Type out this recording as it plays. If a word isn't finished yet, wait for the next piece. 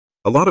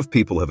A lot of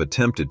people have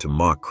attempted to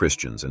mock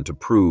Christians and to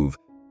prove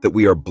that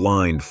we are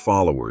blind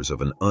followers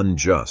of an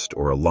unjust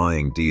or a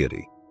lying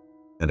deity,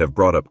 and have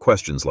brought up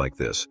questions like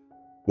this.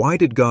 Why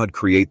did God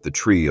create the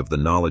tree of the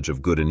knowledge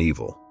of good and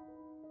evil?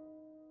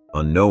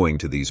 Unknowing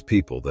to these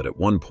people that at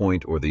one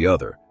point or the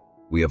other,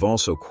 we have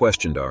also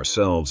questioned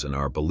ourselves and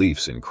our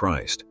beliefs in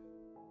Christ.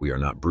 We are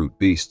not brute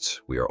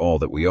beasts, we are all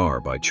that we are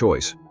by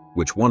choice,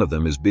 which one of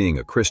them is being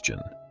a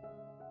Christian.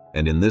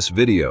 And in this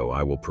video,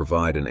 I will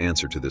provide an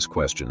answer to this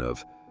question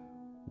of,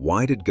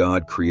 why did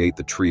God create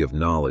the tree of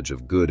knowledge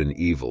of good and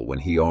evil when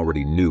He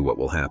already knew what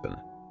will happen?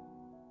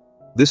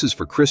 This is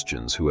for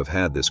Christians who have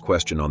had this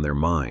question on their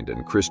mind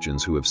and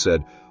Christians who have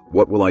said,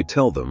 "What will I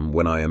tell them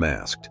when I am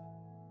asked?"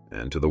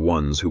 And to the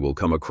ones who will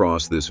come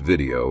across this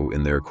video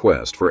in their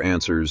quest for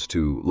answers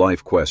to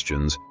life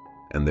questions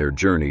and their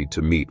journey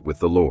to meet with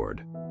the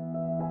Lord.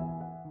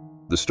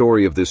 The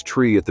story of this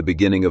tree at the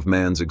beginning of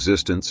man's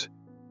existence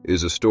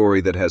is a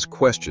story that has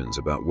questions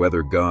about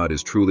whether God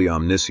is truly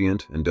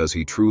omniscient and does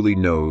He truly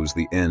knows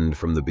the end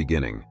from the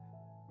beginning.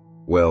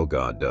 Well,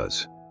 God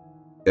does.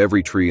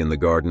 Every tree in the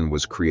garden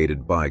was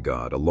created by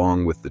God,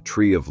 along with the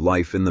tree of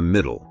life in the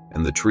middle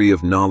and the tree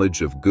of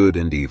knowledge of good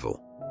and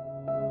evil.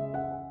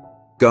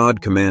 God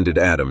commanded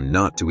Adam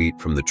not to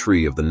eat from the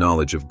tree of the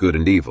knowledge of good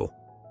and evil,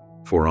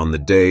 for on the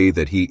day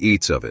that he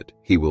eats of it,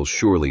 he will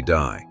surely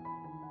die.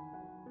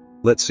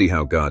 Let's see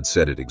how God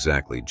said it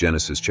exactly.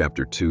 Genesis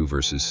chapter 2,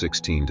 verses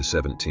 16 to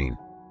 17.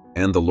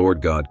 And the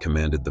Lord God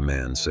commanded the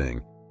man,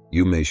 saying,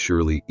 "You may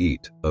surely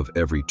eat of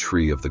every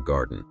tree of the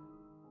garden,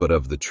 but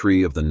of the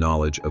tree of the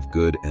knowledge of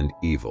good and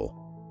evil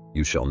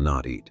you shall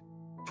not eat.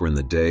 For in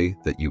the day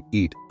that you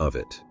eat of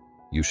it,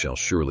 you shall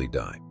surely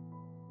die."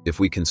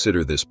 If we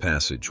consider this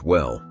passage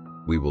well,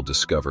 we will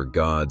discover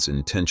God's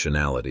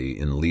intentionality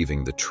in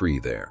leaving the tree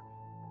there.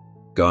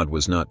 God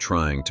was not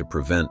trying to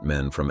prevent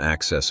men from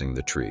accessing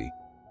the tree.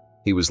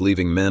 He was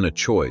leaving men a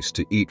choice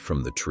to eat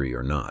from the tree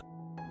or not.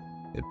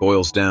 It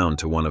boils down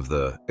to one of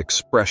the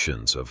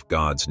expressions of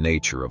God's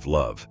nature of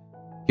love.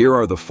 Here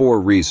are the 4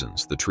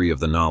 reasons the tree of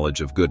the knowledge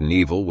of good and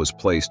evil was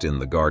placed in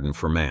the garden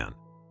for man.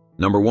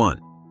 Number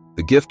 1,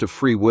 the gift of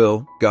free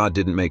will. God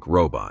didn't make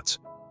robots.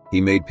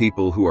 He made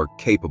people who are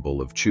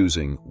capable of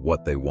choosing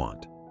what they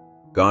want.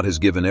 God has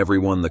given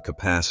everyone the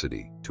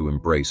capacity to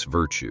embrace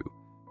virtue,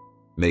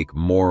 make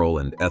moral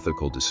and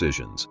ethical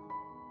decisions,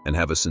 and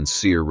have a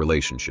sincere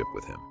relationship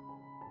with Him.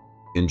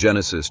 In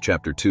Genesis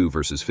chapter 2,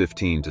 verses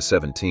 15 to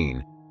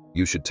 17,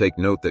 you should take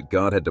note that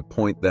God had to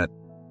point that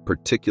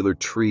particular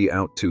tree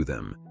out to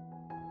them.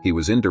 He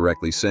was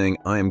indirectly saying,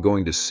 "I am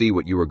going to see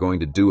what you are going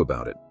to do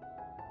about it."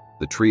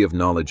 The tree of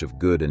knowledge of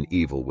good and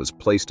evil was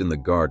placed in the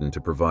garden to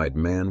provide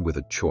man with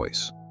a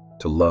choice,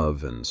 to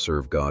love and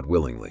serve God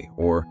willingly,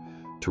 or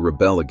to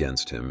rebel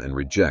against Him and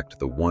reject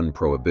the one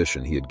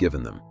prohibition He had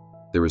given them.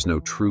 There is no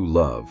true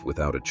love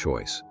without a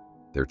choice.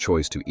 Their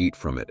choice to eat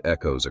from it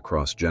echoes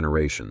across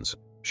generations,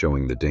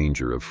 showing the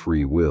danger of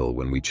free will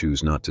when we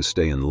choose not to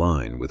stay in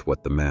line with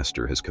what the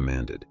Master has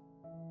commanded.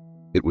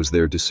 It was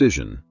their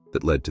decision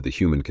that led to the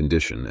human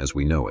condition as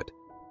we know it,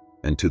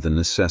 and to the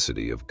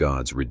necessity of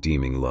God's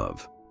redeeming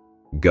love.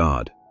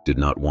 God did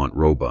not want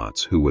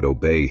robots who would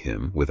obey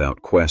Him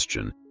without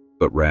question,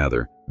 but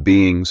rather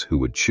beings who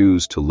would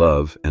choose to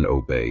love and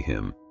obey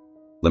Him.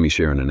 Let me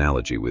share an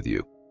analogy with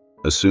you.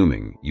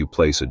 Assuming you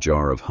place a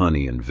jar of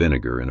honey and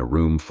vinegar in a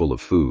room full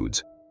of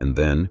foods, and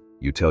then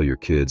you tell your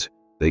kids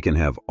they can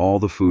have all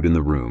the food in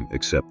the room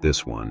except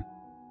this one,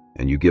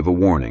 and you give a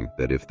warning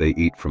that if they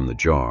eat from the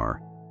jar,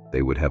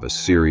 they would have a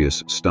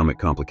serious stomach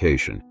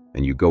complication,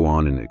 and you go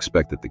on and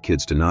expect that the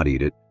kids to not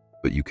eat it,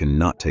 but you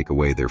cannot take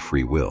away their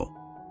free will.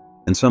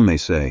 And some may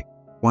say,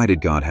 why did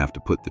God have to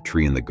put the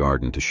tree in the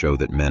garden to show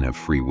that men have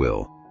free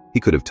will? He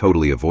could have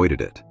totally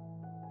avoided it.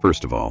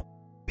 First of all,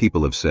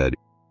 people have said,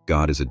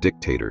 God is a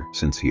dictator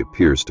since He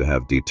appears to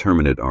have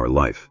determined our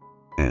life,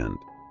 and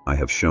I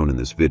have shown in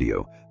this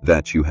video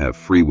that you have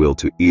free will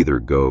to either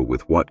go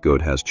with what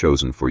God has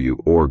chosen for you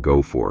or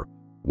go for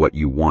what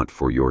you want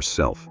for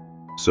yourself.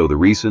 So the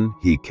reason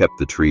He kept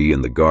the tree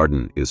in the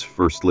garden is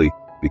firstly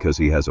because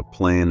He has a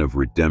plan of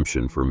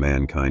redemption for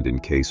mankind in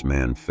case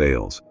man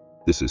fails.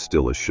 This is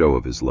still a show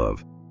of His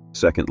love.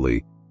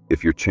 Secondly,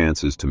 if your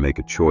chances to make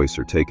a choice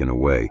are taken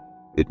away,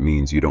 it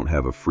means you don't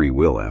have a free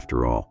will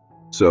after all.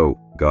 So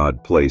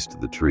God placed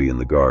the tree in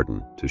the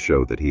garden to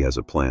show that He has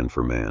a plan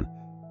for man,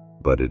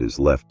 but it is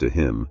left to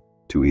him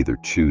to either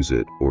choose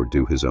it or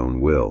do his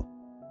own will.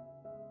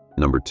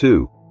 Number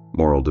 2,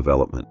 moral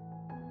development.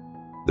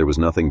 There was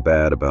nothing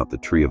bad about the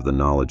tree of the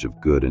knowledge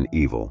of good and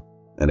evil,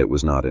 and it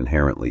was not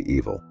inherently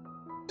evil.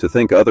 To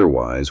think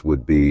otherwise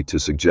would be to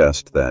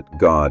suggest that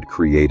God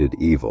created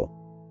evil,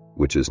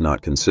 which is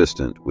not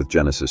consistent with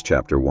Genesis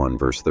chapter 1,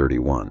 verse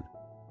 31.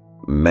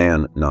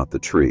 Man, not the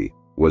tree,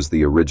 was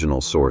the original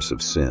source of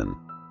sin.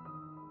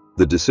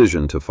 The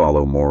decision to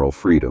follow moral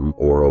freedom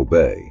or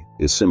obey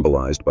is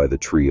symbolized by the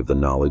tree of the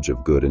knowledge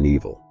of good and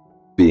evil.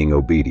 Being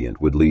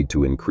obedient would lead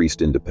to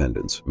increased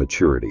independence,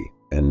 maturity,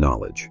 and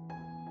knowledge.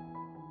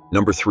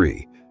 Number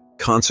 3,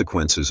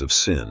 consequences of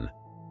sin.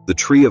 The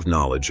tree of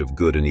knowledge of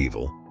good and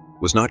evil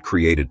was not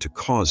created to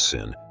cause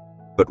sin,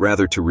 but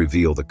rather to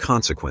reveal the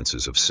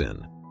consequences of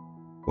sin.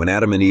 When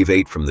Adam and Eve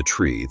ate from the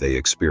tree, they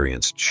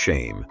experienced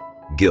shame,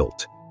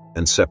 guilt,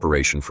 and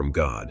separation from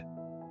God.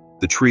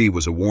 The tree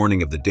was a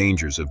warning of the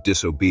dangers of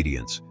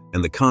disobedience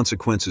and the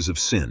consequences of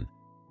sin.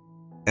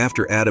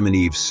 After Adam and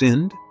Eve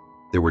sinned,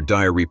 there were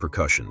dire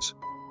repercussions.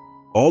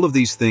 All of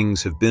these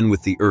things have been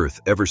with the earth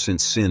ever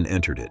since sin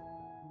entered it: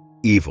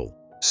 evil,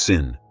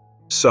 sin,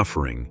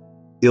 suffering,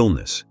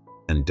 illness,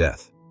 and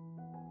death.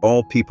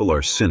 All people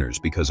are sinners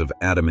because of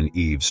Adam and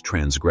Eve's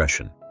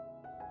transgression.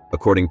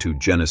 According to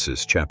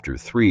Genesis chapter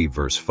 3,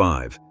 verse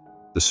 5,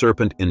 the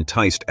serpent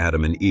enticed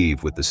Adam and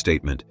Eve with the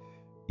statement,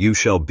 "You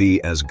shall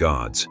be as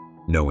gods,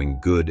 knowing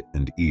good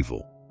and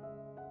evil."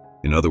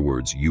 In other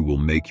words, you will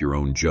make your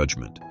own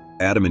judgment.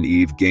 Adam and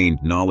Eve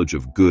gained knowledge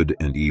of good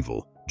and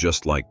evil,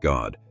 just like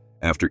God,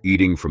 after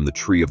eating from the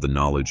tree of the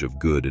knowledge of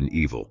good and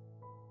evil.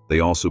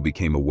 They also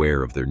became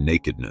aware of their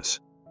nakedness.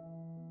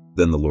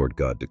 Then the Lord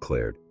God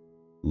declared,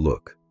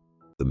 "Look,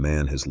 the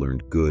man has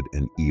learned good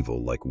and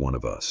evil like one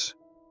of us."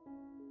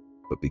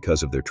 But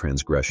because of their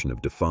transgression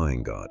of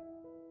defying God,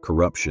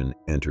 corruption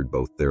entered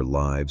both their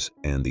lives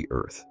and the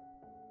earth.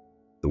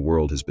 The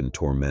world has been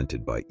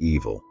tormented by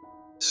evil,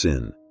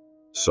 sin,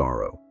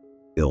 sorrow,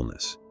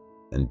 illness,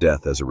 and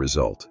death as a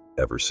result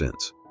ever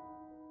since.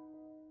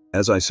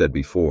 As I said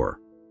before,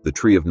 the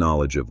tree of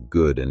knowledge of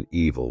good and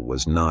evil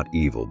was not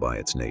evil by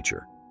its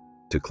nature.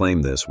 To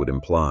claim this would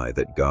imply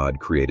that God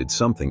created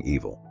something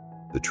evil.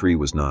 The tree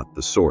was not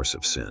the source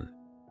of sin.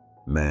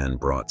 Man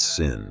brought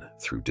sin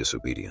through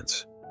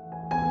disobedience.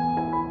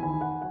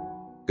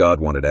 God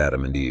wanted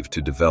Adam and Eve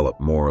to develop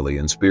morally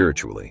and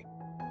spiritually,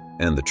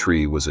 and the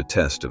tree was a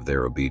test of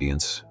their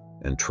obedience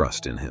and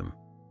trust in Him.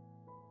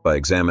 By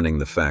examining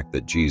the fact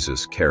that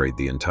Jesus carried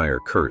the entire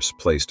curse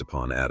placed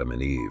upon Adam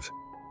and Eve,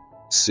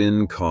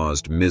 sin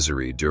caused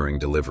misery during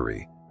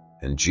delivery,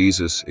 and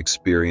Jesus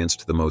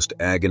experienced the most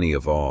agony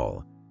of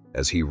all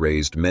as He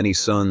raised many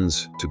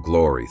sons to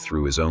glory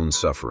through His own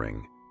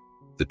suffering.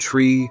 The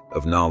tree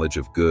of knowledge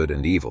of good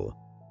and evil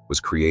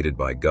was created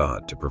by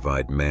God to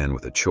provide man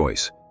with a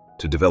choice,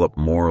 to develop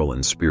moral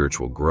and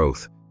spiritual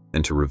growth,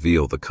 and to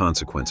reveal the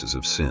consequences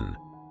of sin.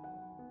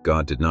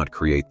 God did not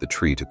create the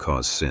tree to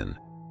cause sin,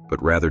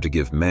 but rather to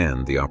give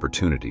man the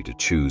opportunity to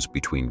choose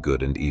between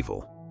good and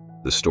evil.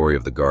 The story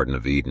of the Garden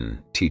of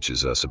Eden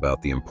teaches us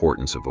about the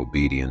importance of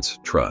obedience,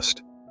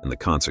 trust, and the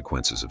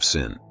consequences of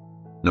sin.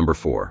 Number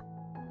 4.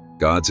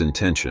 God's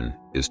intention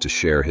is to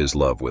share His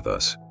love with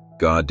us.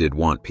 God did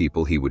want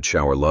people He would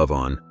shower love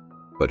on,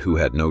 but who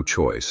had no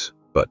choice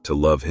but to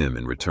love Him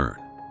in return.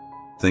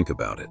 Think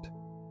about it.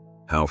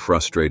 How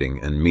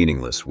frustrating and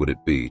meaningless would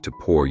it be to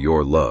pour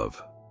your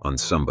love on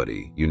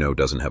somebody you know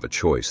doesn't have a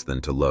choice than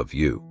to love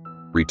you?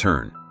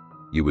 Return.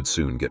 You would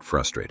soon get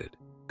frustrated.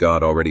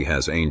 God already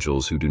has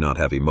angels who do not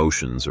have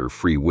emotions or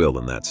free will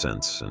in that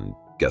sense, and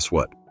guess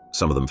what?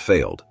 Some of them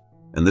failed.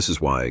 And this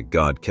is why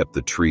God kept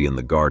the tree in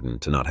the garden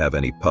to not have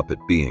any puppet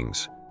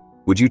beings.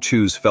 Would you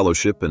choose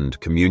fellowship and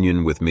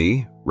communion with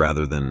me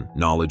rather than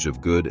knowledge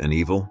of good and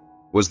evil?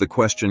 Was the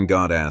question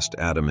God asked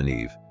Adam and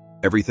Eve.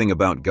 Everything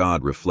about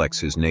God reflects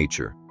His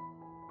nature.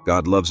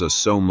 God loves us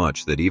so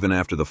much that even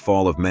after the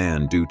fall of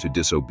man due to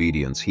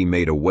disobedience, He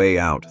made a way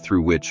out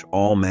through which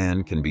all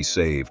man can be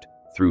saved,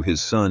 through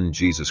His Son,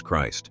 Jesus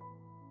Christ.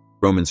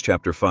 Romans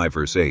chapter 5,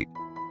 verse 8.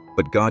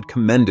 But God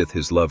commendeth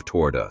His love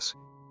toward us,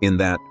 in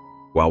that,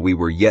 while we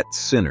were yet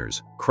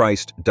sinners,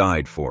 Christ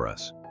died for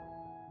us.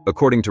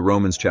 According to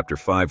Romans chapter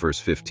 5, verse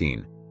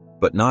 15.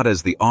 But not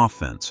as the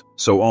offense,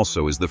 so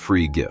also is the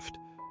free gift.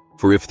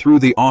 For if through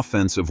the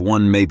offense of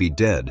one may be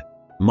dead,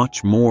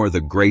 much more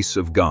the grace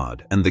of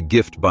God and the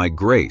gift by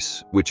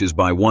grace, which is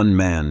by one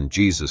man,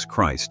 Jesus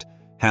Christ,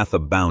 hath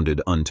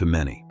abounded unto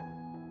many.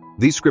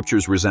 These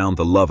scriptures resound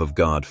the love of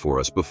God for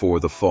us before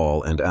the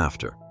fall and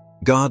after.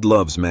 God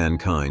loves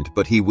mankind,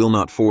 but He will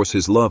not force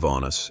His love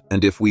on us,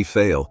 and if we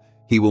fail,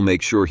 He will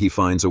make sure He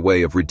finds a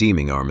way of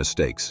redeeming our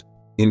mistakes.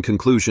 In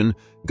conclusion,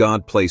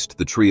 God placed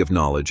the tree of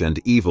knowledge and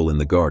evil in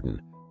the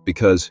garden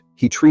because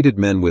He treated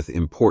men with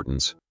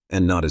importance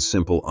and not as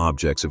simple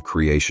objects of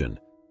creation.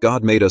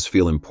 God made us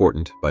feel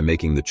important by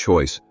making the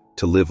choice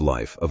to live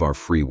life of our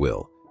free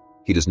will.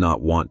 He does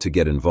not want to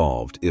get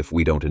involved if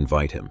we don't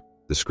invite Him.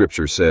 The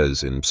scripture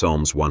says in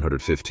Psalms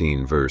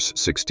 115, verse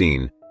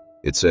 16,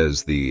 it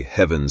says, "The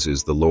heavens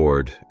is the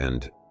Lord,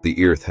 and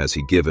the earth has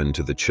He given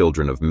to the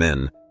children of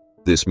men."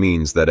 This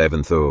means that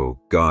even though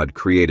God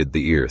created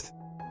the earth,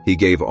 He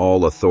gave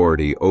all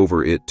authority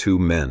over it to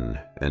men,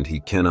 and He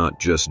cannot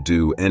just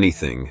do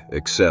anything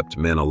except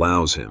men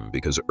allows Him,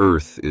 because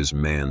earth is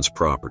man's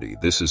property.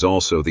 This is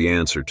also the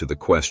answer to the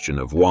question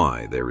of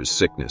why there is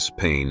sickness,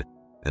 pain,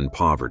 and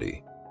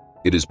poverty.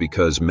 It is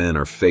because men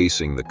are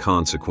facing the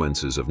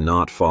consequences of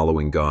not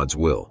following God's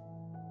will.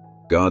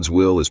 God's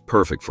will is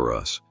perfect for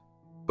us,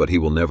 but He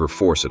will never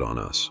force it on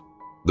us.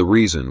 The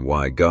reason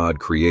why God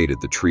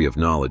created the tree of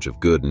knowledge of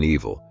good and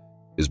evil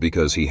is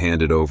because He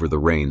handed over the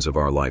reins of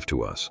our life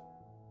to us.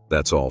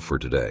 That's all for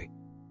today.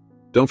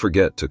 Don't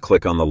forget to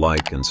click on the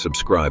like and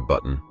subscribe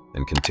button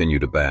and continue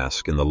to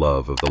bask in the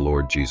love of the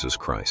Lord Jesus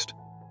Christ.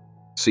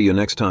 See you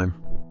next time.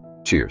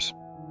 Cheers.